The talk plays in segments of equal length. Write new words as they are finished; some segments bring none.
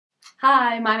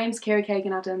Hi, my name's Ciara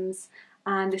Kaighin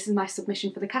and this is my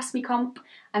submission for the CastMeComp,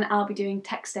 and I'll be doing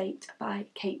Text 8 by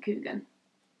Kate Coogan.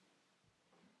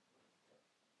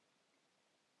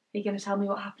 Are you going to tell me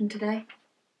what happened today?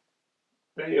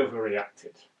 They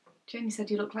overreacted. Janie said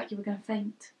you looked like you were going to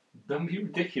faint. Don't be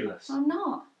ridiculous. I'm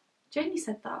not. Janie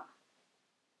said that.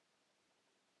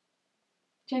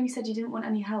 Janie said you didn't want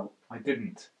any help. I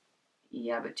didn't.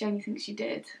 Yeah, but Janie thinks you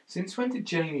did. Since when did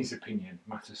Janie's opinion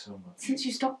matter so much? Since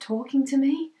you stopped talking to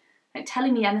me, like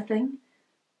telling me anything,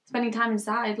 spending time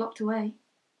inside, locked away.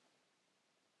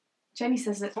 Janie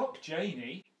says that... Fuck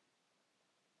Janie.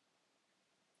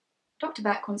 Dr.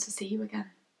 Beck wants to see you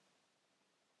again.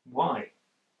 Why?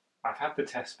 I've had the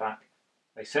test back.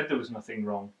 They said there was nothing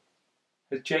wrong.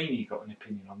 Has Janie got an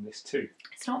opinion on this too?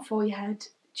 It's not for your head.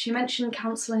 She mentioned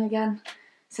counselling again.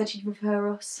 Said she'd refer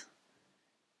us.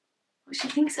 But she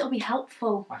thinks it'll be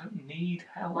helpful. I don't need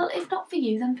help. Well, if not for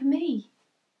you, then for me.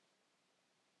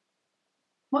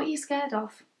 What are you scared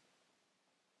of?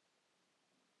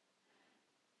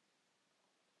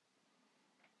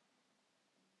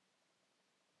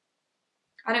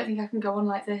 I don't think I can go on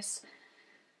like this.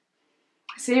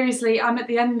 Seriously, I'm at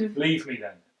the end of... Leave me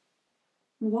then.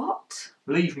 What?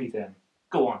 Leave me then.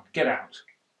 Go on, get out.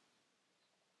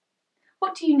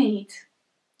 What do you need?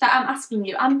 That I'm asking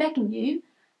you, I'm begging you.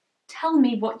 Tell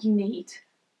me what you need.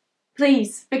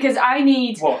 Please, because I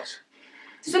need... What?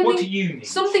 What do you need?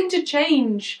 Something to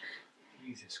change.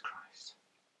 Jesus Christ.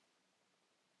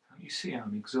 Can't you see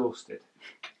I'm exhausted?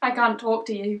 I can't talk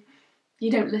to you.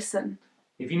 You don't listen.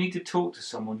 If you need to talk to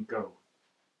someone, go.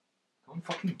 Go and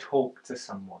fucking talk to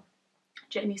someone.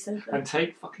 Janie said that. And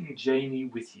take fucking Janie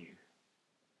with you.